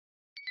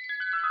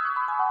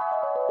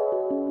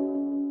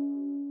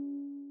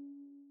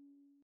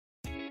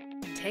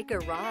Take a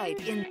ride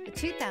in the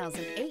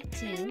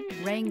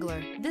 2018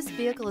 Wrangler. This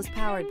vehicle is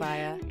powered by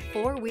a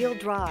four-wheel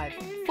drive,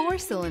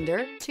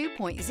 four-cylinder,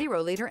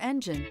 2.0-liter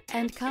engine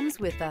and comes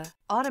with a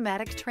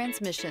automatic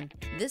transmission.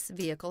 This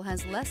vehicle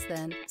has less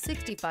than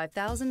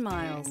 65,000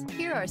 miles.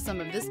 Here are some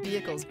of this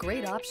vehicle's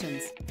great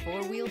options: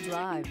 four-wheel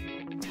drive,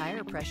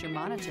 tire pressure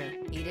monitor,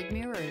 heated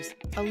mirrors,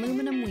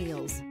 aluminum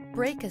wheels,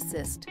 brake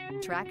assist,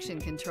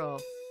 traction control,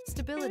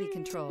 stability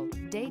control,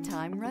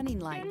 daytime running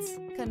lights,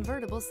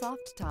 convertible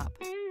soft top,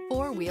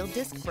 four-wheel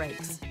disc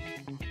brakes.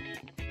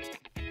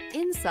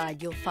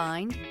 Inside you'll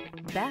find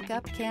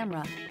backup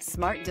camera,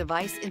 smart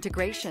device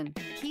integration,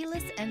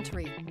 keyless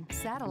entry,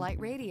 satellite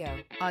radio,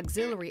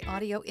 auxiliary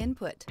audio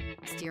input,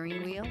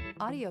 steering wheel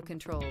audio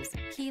controls,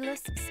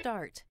 keyless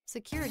start,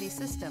 security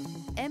system,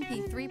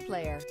 MP3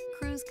 player,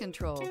 cruise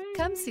control.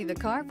 Come see the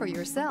car for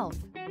yourself.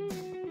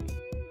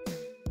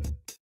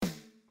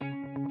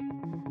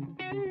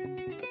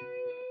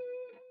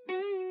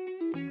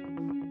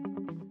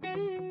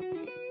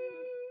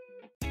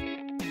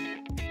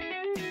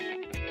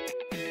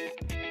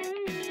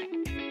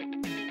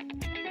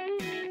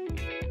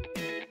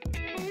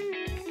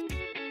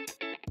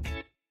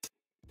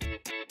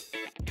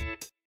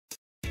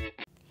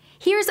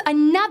 Here's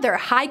another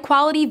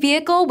high-quality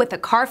vehicle with a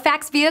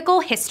Carfax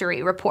Vehicle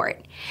History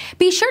Report.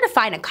 Be sure to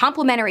find a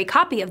complimentary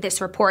copy of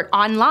this report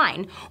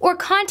online or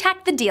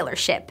contact the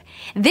dealership.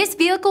 This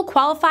vehicle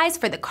qualifies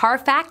for the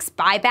Carfax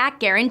Buyback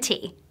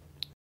Guarantee.